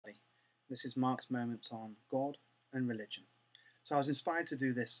This is Mark's Moments on God and religion. So I was inspired to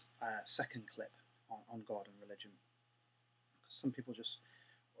do this second clip on God and religion because some people just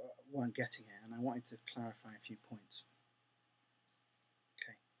weren't getting it, and I wanted to clarify a few points.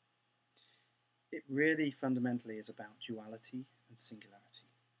 Okay. It really fundamentally is about duality and singularity.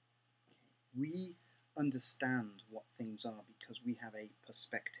 Okay. We understand what things are because we have a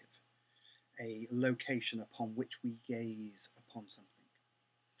perspective, a location upon which we gaze upon something.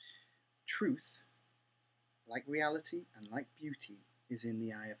 Truth, like reality and like beauty, is in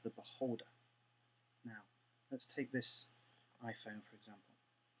the eye of the beholder. Now, let's take this iPhone, for example.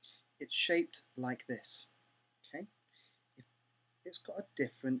 It's shaped like this, okay? It's got a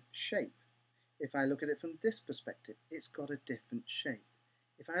different shape. If I look at it from this perspective, it's got a different shape.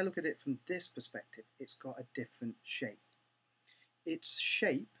 If I look at it from this perspective, it's got a different shape. Its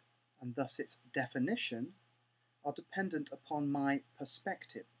shape, and thus its definition, are dependent upon my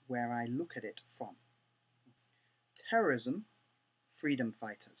perspective, where I look at it from. Terrorism, freedom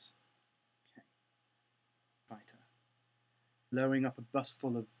fighters. Okay. Fighter. Blowing up a bus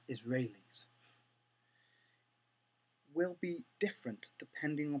full of Israelis will be different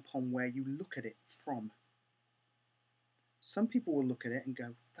depending upon where you look at it from. Some people will look at it and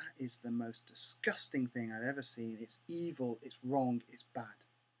go, that is the most disgusting thing I've ever seen. It's evil, it's wrong, it's bad.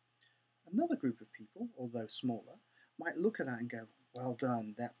 Another group of people, although smaller, might look at that and go, well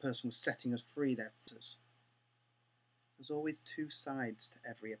done, that person was setting us free, they're fighters. There's always two sides to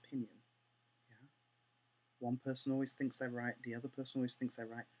every opinion. Yeah? One person always thinks they're right, the other person always thinks they're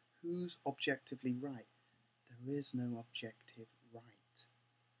right. Who's objectively right? There is no objective right.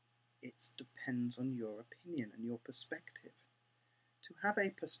 It depends on your opinion and your perspective. To have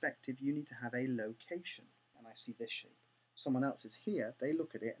a perspective, you need to have a location. And I see this shape. Someone else is here, they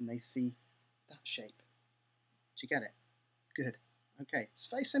look at it and they see that shape. Do you get it? Good. Okay, it's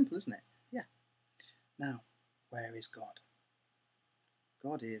very simple, isn't it? Yeah. Now, where is God?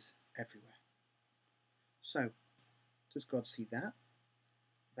 God is everywhere. So, does God see that?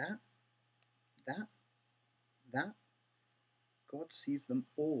 That? That? That? God sees them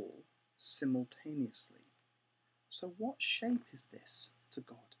all simultaneously. So what shape is this to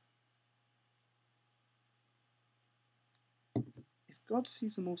God? If God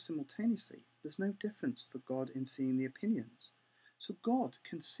sees them all simultaneously, there's no difference for God in seeing the opinions. So God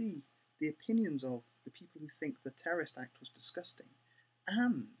can see the opinions of the people who think the terrorist act was disgusting,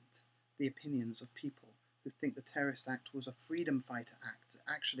 and the opinions of people who think the terrorist act was a freedom fighter act.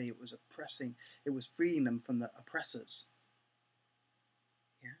 Actually, it was oppressing, it was freeing them from the oppressors.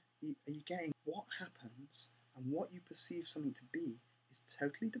 Yeah? Are you getting what happens and what you perceive something to be is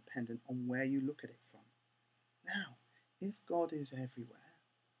totally dependent on where you look at it from. Now, if God is everywhere,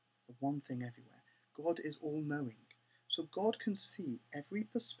 the one thing everywhere, God is all-knowing. So God can see every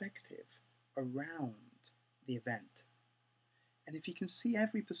perspective around the event. And if he can see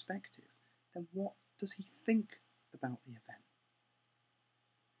every perspective, then what does he think about the event?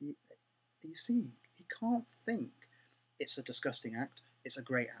 Are you seeing? He can't think it's a disgusting act, it's a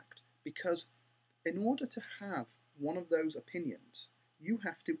great act. Because in order to have one of those opinions, you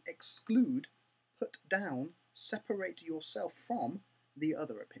have to exclude, put down, separate yourself from the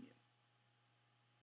other opinion.